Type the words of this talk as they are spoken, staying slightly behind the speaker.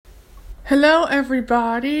Hello,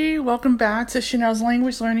 everybody. Welcome back to Chanel's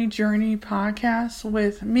Language Learning Journey podcast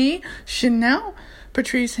with me, Chanel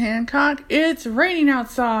Patrice Hancock. It's raining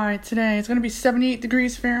outside today. It's going to be 78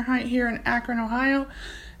 degrees Fahrenheit here in Akron, Ohio,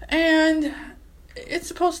 and it's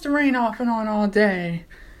supposed to rain off and on all day.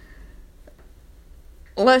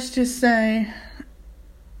 Let's just say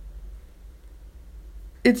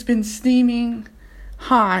it's been steaming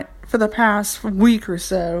hot for the past week or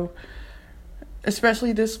so.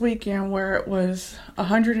 Especially this weekend where it was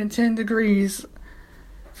 110 degrees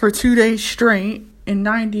for 2 days straight and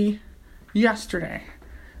 90 yesterday.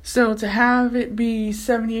 So to have it be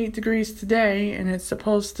 78 degrees today and it's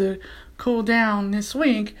supposed to cool down this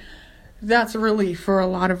week, that's a relief for a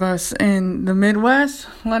lot of us in the Midwest,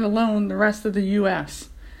 let alone the rest of the U.S.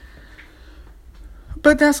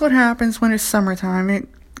 But that's what happens when it's summertime. It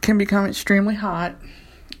can become extremely hot.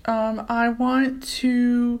 I want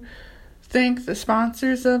to thank the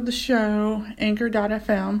sponsors of the show,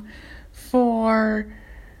 Anchor.fm, for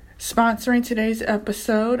sponsoring today's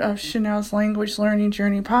episode of Chanel's Language Learning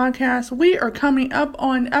Journey podcast. We are coming up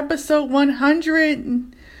on episode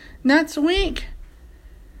 100 next week.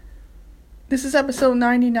 This is episode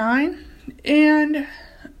 99, and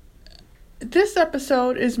this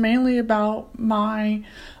episode is mainly about my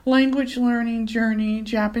language learning journey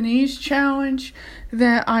Japanese challenge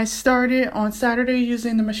that I started on Saturday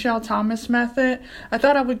using the Michelle Thomas method. I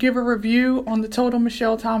thought I would give a review on the total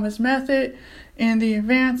Michelle Thomas method and the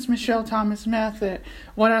advanced Michelle Thomas method.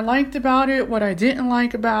 What I liked about it, what I didn't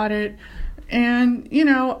like about it. And,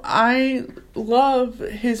 I love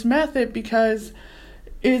his method because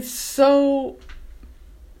it's so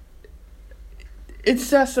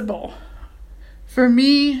accessible. For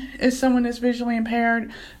me, as someone that's visually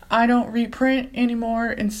impaired, I don't read print anymore,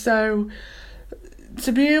 and so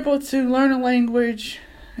to be able to learn a language,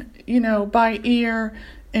 by ear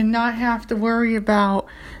and not have to worry about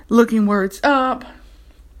looking words up,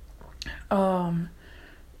 there's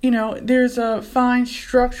a fine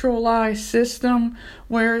structuralized system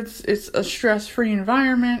where it's a stress-free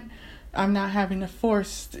environment. I'm not having to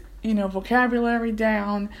force, vocabulary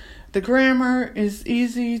down. The grammar is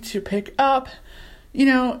easy to pick up.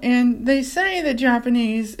 And they say that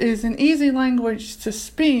Japanese is an easy language to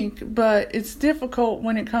speak, but it's difficult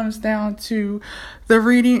when it comes down to the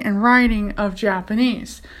reading and writing of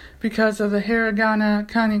Japanese because of the hiragana,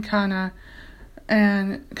 katakana,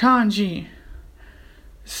 and kanji.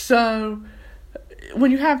 So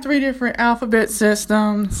when you have 3 different alphabet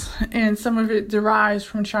systems and some of it derives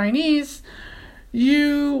from Chinese,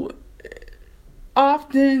 you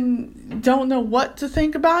often don't know what to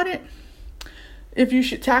think about it, if you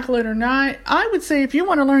should tackle it or not. I would say if you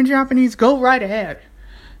want to learn Japanese, go right ahead.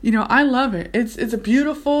 I love it. It's a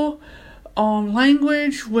beautiful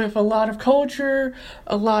language with a lot of culture,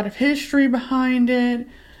 a lot of history behind it.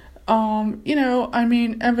 Evidently,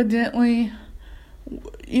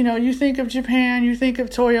 you think of Japan, you think of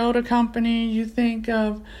Toyota Company, you think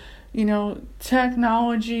of,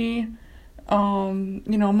 technology,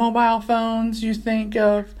 mobile phones, you think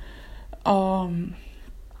of,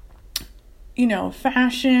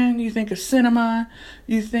 fashion, you think of cinema,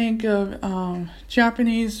 you think of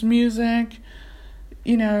Japanese music,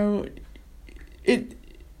 you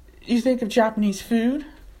think of Japanese food,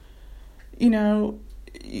 you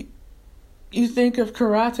think of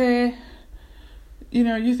karate,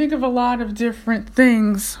 you think of a lot of different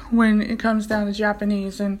things when it comes down to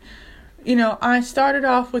Japanese. And, I started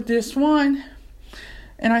off with this one,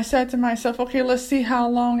 and I said to myself, okay, let's see how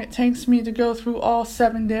long it takes me to go through all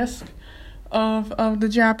 7 discs of the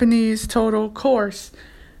Japanese total course.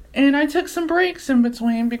 And I took some breaks in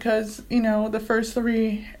between because, the first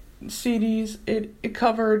 3 CDs, it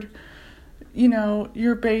covered,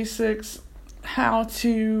 your basics, how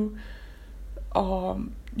to,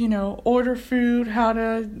 order food, how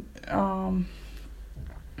to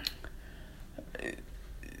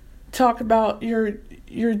talk about your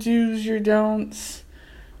do's, your don'ts,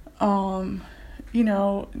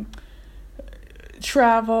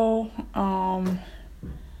 travel,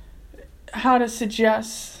 how to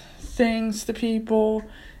suggest things to people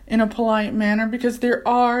in a polite manner, because there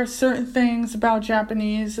are certain things about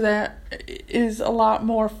Japanese that is a lot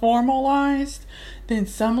more formalized than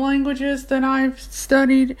some languages that I've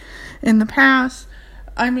studied in the past.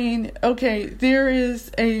 There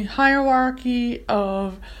is a hierarchy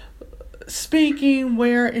of speaking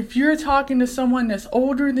where if you're talking to someone that's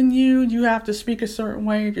older than you, you have to speak a certain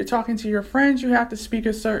way. If you're talking to your friends, you have to speak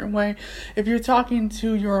a certain way. If you're talking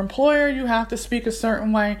to your employer, you have to speak a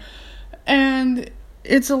certain way. And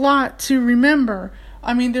it's a lot to remember.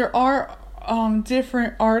 There are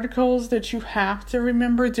different articles that you have to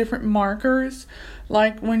remember, different markers.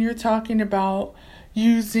 Like when you're talking about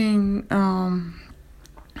using,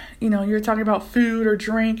 you're talking about food or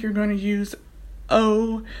drink, you're going to use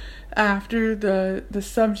O after the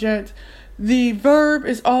subject. The verb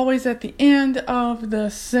is always at the end of the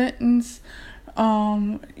sentence.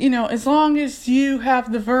 As long as you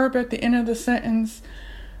have the verb at the end of the sentence,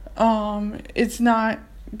 it's not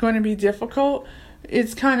going to be difficult.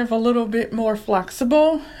 It's kind of a little bit more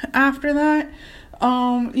flexible after that.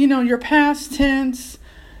 Your past tense,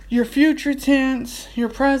 your future tense, your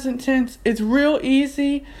present tense, it's real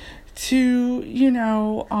easy to,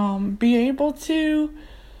 be able to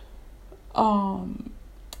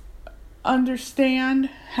understand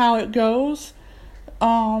how it goes.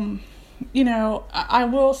 I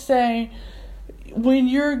will say, when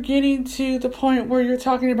you're getting to the point where you're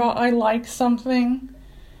talking about I like something,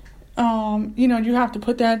 you have to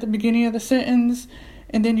put that at the beginning of the sentence,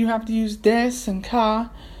 and then you have to use des and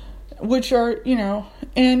ka, which are,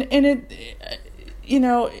 and it,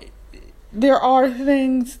 there are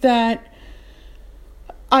things that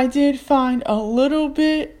I did find a little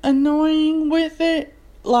bit annoying with it.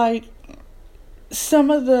 Like, some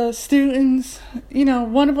of the students,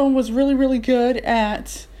 one of them was really, really good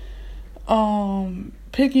at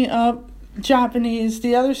picking up Japanese.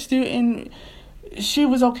 The other student, she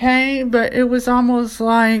was okay, but it was almost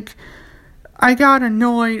like I got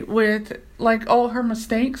annoyed with like all her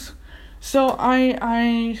mistakes. So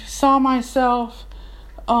I saw myself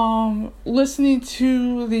listening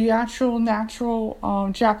to the actual natural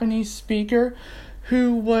Japanese speaker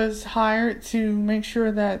who was hired to make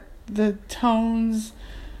sure that the tones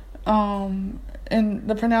and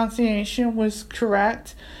the pronunciation was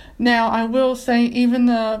correct. Now, I will say, even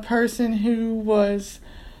the person who was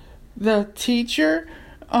the teacher,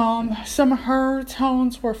 some of her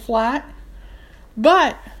tones were flat,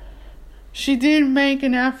 but she did make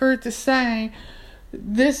an effort to say,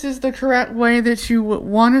 this is the correct way that you would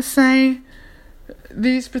want to say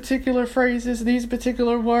these particular phrases, these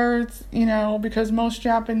particular words, because most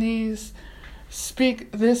Japanese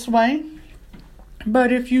speak this way.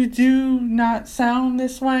 But if you do not sound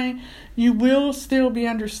this way, you will still be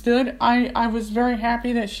understood. I was very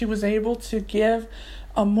happy that she was able to give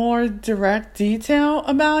a more direct detail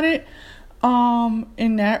about it.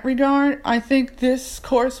 In that regard, I think this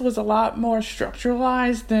course was a lot more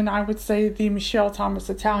structuralized than, I would say, the Michelle Thomas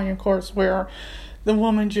Italian course, where the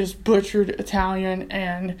woman just butchered Italian.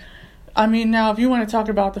 And now if you want to talk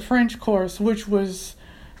about the French course, which was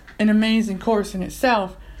an amazing course in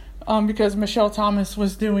itself, because Michelle Thomas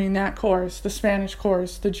was doing that course, the Spanish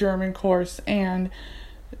course, the German course, and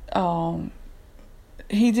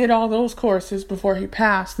he did all those courses before he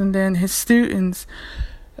passed, and then his students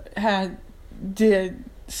did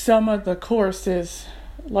some of the courses,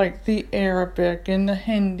 like the Arabic and the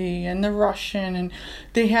Hindi and the Russian, and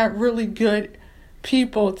they had really good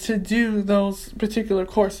people to do those particular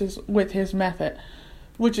courses with his method,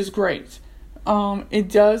 which is great. It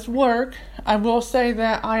does work. I will say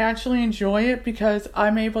that I actually enjoy it because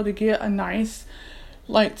I'm able to get a nice,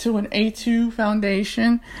 to an A2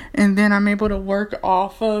 foundation, and then I'm able to work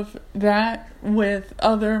off of that with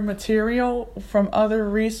other material from other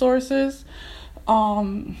resources.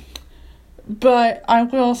 But I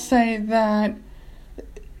will say that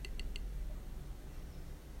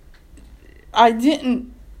I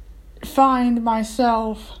didn't find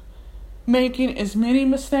myself making as many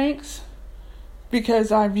mistakes,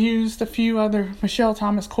 because I've used a few other Michelle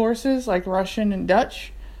Thomas courses, like Russian and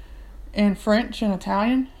Dutch and French and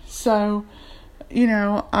Italian. So,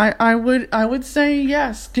 I would say,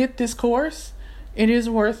 yes, get this course. It is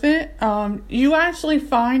worth it. You actually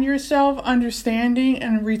find yourself understanding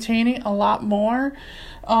and retaining a lot more.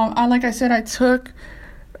 Like I said, I took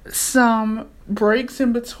some breaks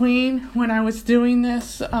in between when I was doing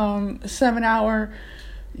this 7-hour,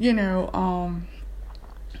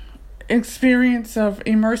 experience of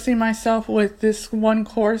immersing myself with this one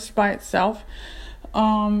course by itself.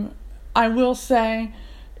 I will say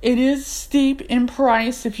it is steep in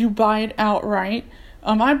price if you buy it outright.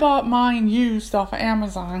 I bought mine used off of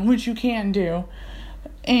Amazon, which you can do,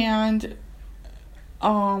 and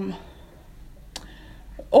or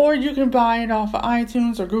you can buy it off of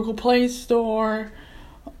iTunes or Google Play Store,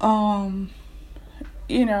 and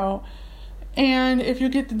if you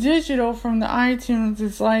get the digital from the iTunes,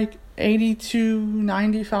 it's like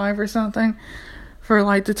 $82.95 or something for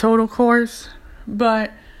the total course.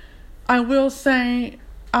 But I will say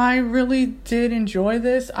I really did enjoy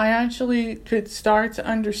this. I actually could start to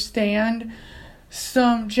understand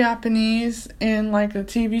some Japanese in a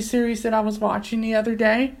TV series that I was watching the other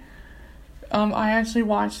day. I actually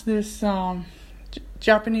watched this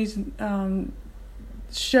Japanese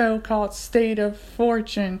show called State of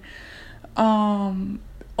Fortune on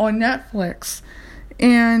Netflix,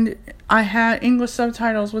 and I had English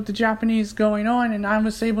subtitles with the Japanese going on, and I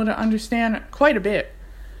was able to understand quite a bit,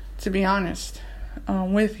 to be honest,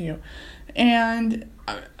 with you. And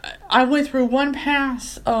I went through one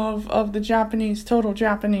pass of the Japanese, total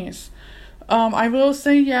Japanese. I will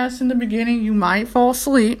say yes, in the beginning you might fall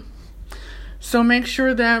asleep. So make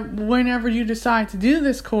sure that whenever you decide to do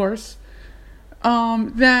this course,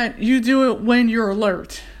 that you do it when you're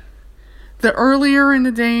alert. The earlier in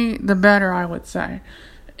the day, the better, I would say.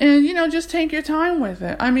 And, just take your time with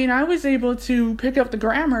it. I mean, I was able to pick up the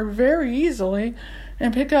grammar very easily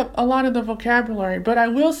and pick up a lot of the vocabulary. But I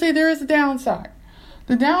will say there is a downside.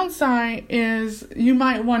 The downside is you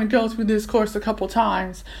might want to go through this course a couple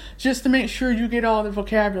times just to make sure you get all the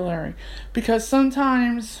vocabulary. Because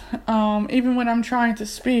sometimes, even when I'm trying to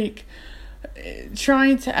speak,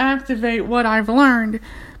 trying to activate what I've learned,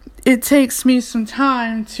 it takes me some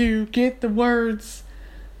time to get the words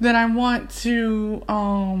that I want to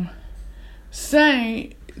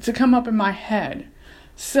say to come up in my head.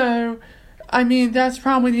 So, I mean, that's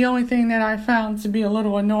probably the only thing that I found to be a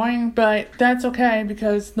little annoying, but that's okay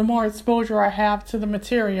because the more exposure I have to the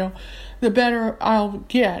material, the better I'll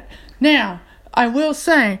get. Now, I will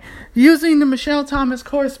say, using the Michelle Thomas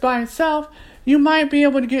course by itself, you might be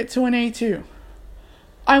able to get to an A2.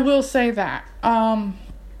 I will say that.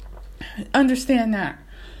 Understand that.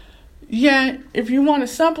 Yet, if you want to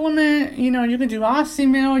supplement, you can do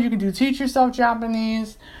Ossimil, you can do Teach Yourself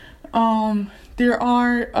Japanese. There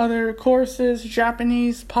are other courses,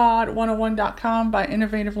 JapanesePod101.com by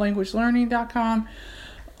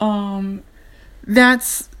InnovativeLanguageLearning.com.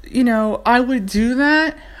 That's, I would do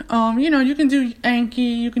that. You can do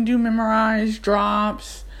Anki, you can do Memorize,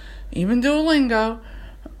 Drops, even Duolingo,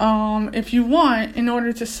 if you want, in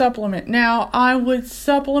order to supplement. Now, I would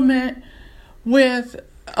supplement with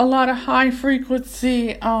a lot of high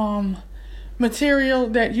frequency material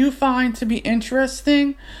that you find to be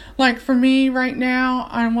interesting. Like for me right now,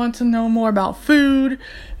 I want to know more about food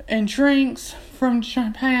and drinks from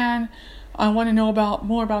Japan. I want to know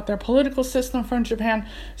more about their political system from Japan.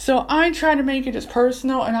 So I try to make it as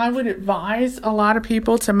personal, and I would advise a lot of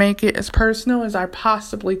people to make it as personal as I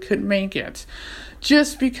possibly could make it.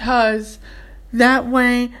 Just because that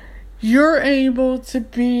way you're able to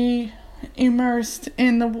be immersed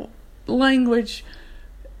in the language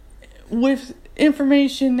with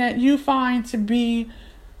information that you find to be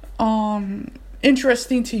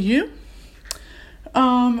interesting to you.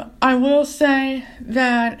 I will say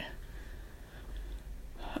that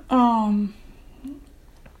the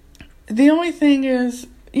only thing is,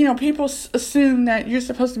 people assume that you're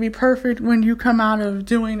supposed to be perfect when you come out of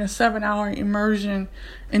doing a 7-hour immersion,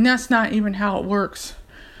 and that's not even how it works.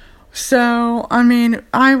 So, I mean,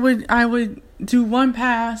 I would do one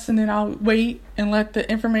pass, and then I'll wait and let the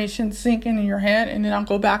information sink in your head, and then I'll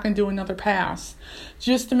go back and do another pass,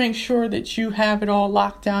 just to make sure that you have it all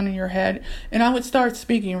locked down in your head. And I would start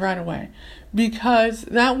speaking right away, because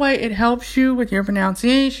that way it helps you with your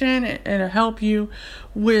pronunciation, it'll help you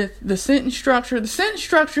with the sentence structure. The sentence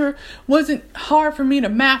structure wasn't hard for me to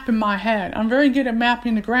map in my head. I'm very good at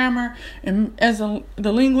mapping the grammar, and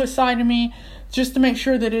the linguist side of me, just to make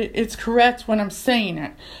sure that it's correct when I'm saying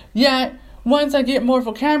it. Yet, once I get more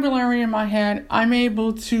vocabulary in my head, I'm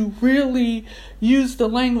able to really use the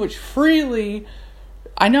language freely.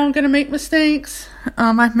 I know I'm going to make mistakes.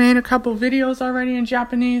 I've made a couple videos already in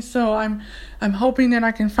Japanese, so I'm hoping that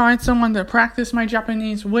I can find someone to practice my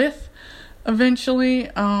Japanese with eventually.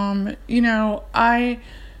 I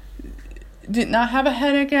did not have a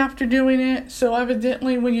headache after doing it, so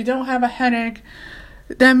evidently when you don't have a headache,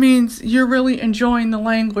 that means you're really enjoying the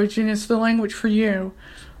language, and it's the language for you.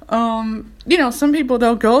 Some people,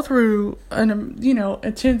 they'll go through an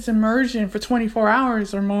intense immersion for 24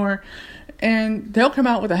 hours or more, and they'll come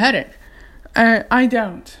out with a headache. I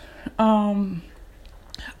don't.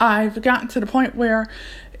 I've gotten to the point where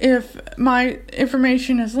if my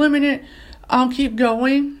information is limited, I'll keep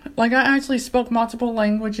going. Like, I actually spoke multiple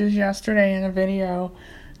languages yesterday in a video,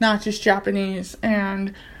 not just Japanese,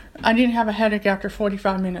 and I didn't have a headache after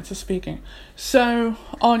 45 minutes of speaking. So,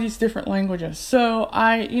 all these different languages. So,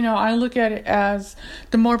 I look at it as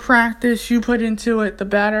the more practice you put into it, the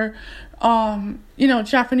better.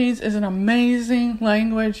 Japanese is an amazing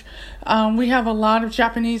language. We have a lot of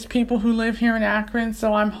Japanese people who live here in Akron,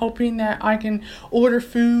 so I'm hoping that I can order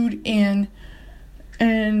food in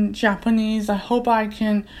Japanese. I hope I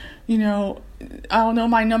can, I'll know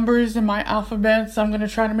my numbers and my alphabet, so I'm going to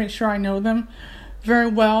try to make sure I know them. very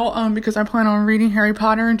well, because I plan on reading Harry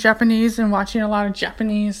Potter in Japanese and watching a lot of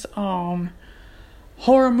Japanese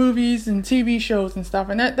horror movies and TV shows and stuff.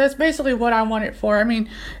 And that's basically what I want it for. I mean,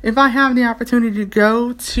 if I have the opportunity to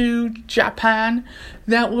go to Japan,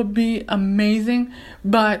 that would be amazing.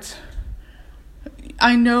 But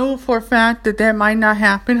I know for a fact that might not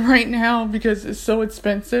happen right now because it's so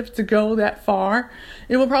expensive to go that far.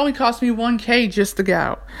 It will probably cost me $1,000 just to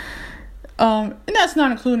go. And that's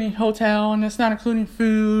not including hotel, and that's not including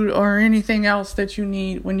food or anything else that you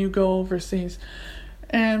need when you go overseas.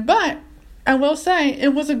 But I will say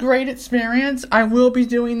it was a great experience. I will be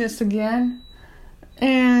doing this again.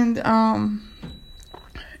 And,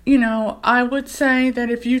 I would say that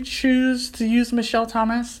if you choose to use Michelle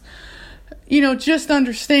Thomas, just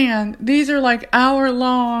understand these are like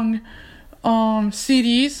hour-long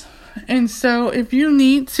CDs. And so if you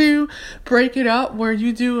need to break it up where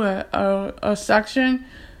you do a section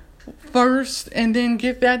first and then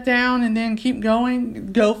get that down and then keep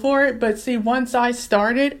going, go for it. But see, once I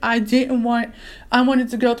started, I wanted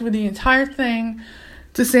to go through the entire thing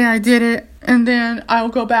to say I did it, and then I'll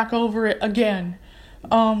go back over it again.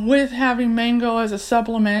 With having Mango as a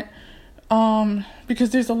supplement,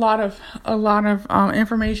 because there's a lot of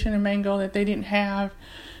information in Mango that they didn't have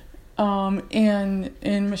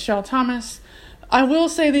in Michelle Thomas. I will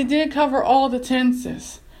say they did cover all the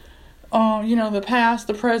tenses. The past,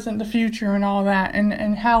 the present, the future, and all that,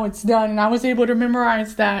 and how it's done. And I was able to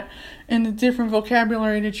memorize that in the different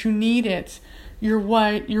vocabulary that you needed. Your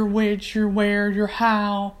what, your which, your where, your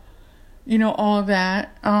how, all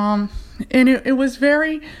that. And it was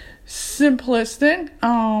very simplistic.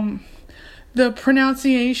 The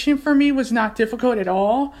pronunciation for me was not difficult at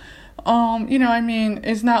all.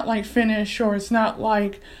 It's not like Finnish, or it's not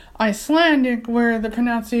like Icelandic where the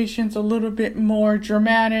pronunciation's a little bit more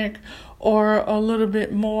dramatic or a little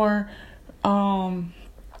bit more,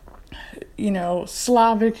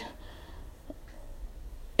 Slavic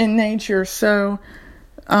in nature. So,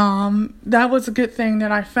 that was a good thing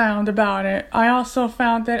that I found about it. I also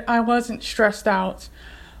found that I wasn't stressed out,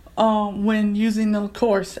 when using the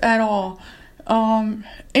course at all. And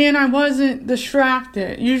I wasn't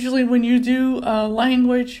distracted. Usually when you do a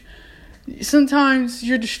language, sometimes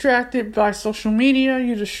you're distracted by social media,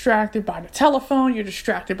 you're distracted by the telephone, you're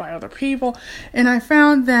distracted by other people. And I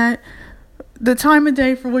found that the time of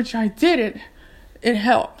day for which I did it, it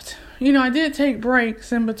helped. I did take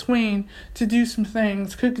breaks in between to do some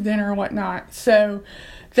things, cook dinner or whatnot. So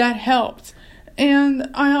that helped. And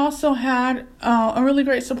I also had a really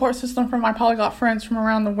great support system from my polyglot friends from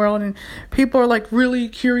around the world. And people are really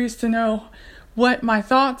curious to know what my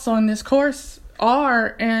thoughts on this course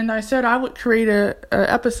are. And I said I would create a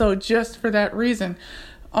episode just for that reason.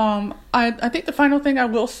 I think the final thing I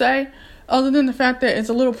will say, other than the fact that it's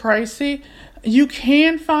a little pricey, you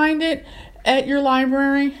can find it at your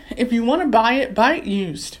library. If you want to buy it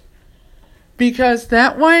used. Because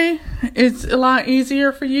that way it's a lot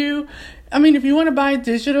easier for you. I mean, if you want to buy it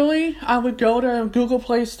digitally, I would go to Google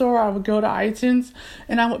Play Store, I would go to iTunes,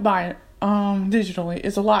 and I would buy it digitally.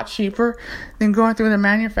 It's a lot cheaper than going through the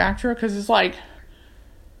manufacturer, because it's about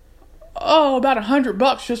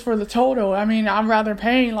 $100 just for the total. I mean, I'd rather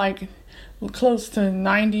pay close to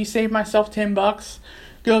 $90, save myself $10,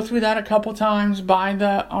 go through that a couple times, buy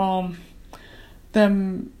the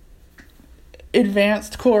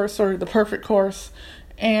advanced course or the perfect course,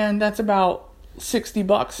 and that's about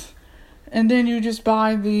 $60. And then you just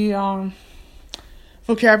buy the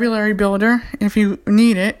vocabulary builder if you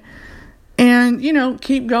need it. And,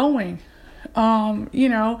 keep going.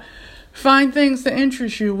 Find things that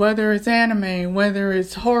interest you, whether it's anime, whether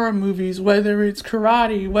it's horror movies, whether it's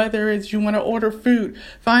karate, whether it's you want to order food.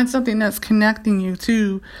 Find something that's connecting you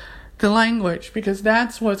to the language, because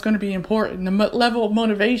that's what's going to be important. The level of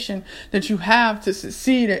motivation that you have to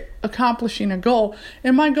succeed at accomplishing a goal.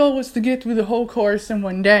 And my goal was to get through the whole course in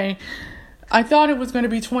one day. I thought it was going to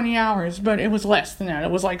be 20 hours, but it was less than that.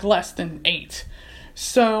 It was less than 8.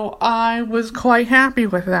 So I was quite happy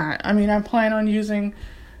with that. I mean, I plan on using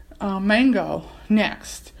Mango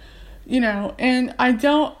next, and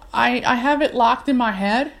I have it locked in my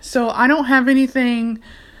head. So I don't have anything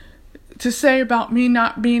to say about me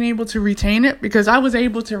not being able to retain it, because I was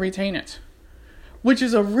able to retain it, which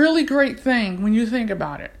is a really great thing when you think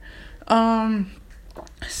about it.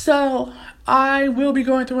 So I will be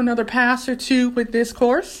going through another pass or two with this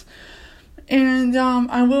course, and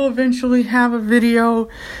I will eventually have a video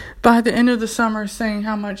by the end of the summer saying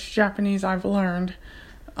how much Japanese I've learned.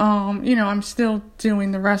 I'm still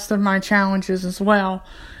doing the rest of my challenges as well,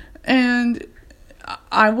 and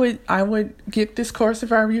I would get this course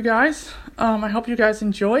if I were you guys. I hope you guys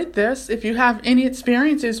enjoyed this. If you have any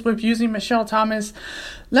experiences with using Michelle Thomas,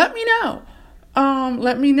 let me know.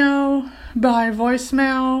 Let me know by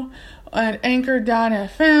voicemail at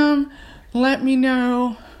anchor.fm. Let me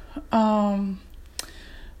know on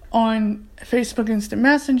Facebook Instant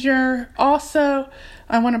Messenger. Also,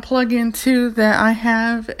 I want to plug into that I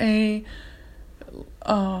have a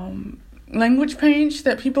language page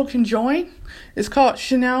that people can join. It's called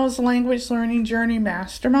Chanel's Language Learning Journey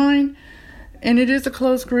Mastermind, and it is a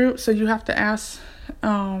closed group, so you have to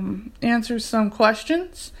answer some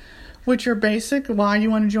questions, which are basic, why you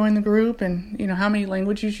want to join the group, and how many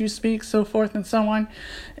languages you speak, so forth and so on.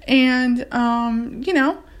 And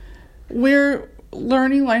we're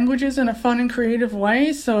learning languages in a fun and creative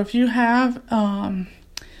way. So if you have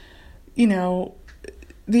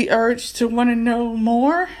the urge to want to know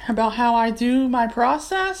more about how I do my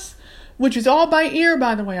process, which is all by ear,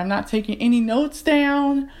 by the way. I'm not taking any notes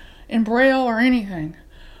down in Braille or anything,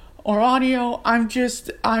 or audio. I'm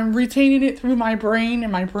retaining it through my brain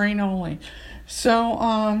and my brain only. So,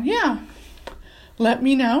 let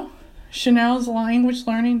me know. Chanel's Language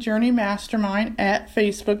Learning Journey Mastermind at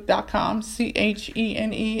facebook.com,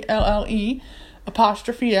 CHENELLE''S,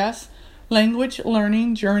 Language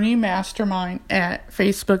Learning Journey Mastermind at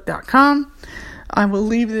facebook.com. I will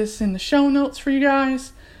leave this in the show notes for you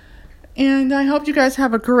guys. And I hope you guys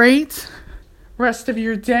have a great rest of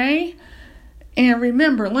your day. And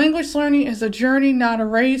remember, language learning is a journey, not a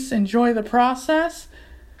race. Enjoy the process.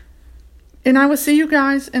 And I will see you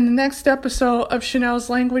guys in the next episode of Chanel's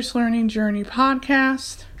Language Learning Journey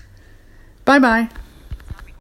podcast. Bye-bye.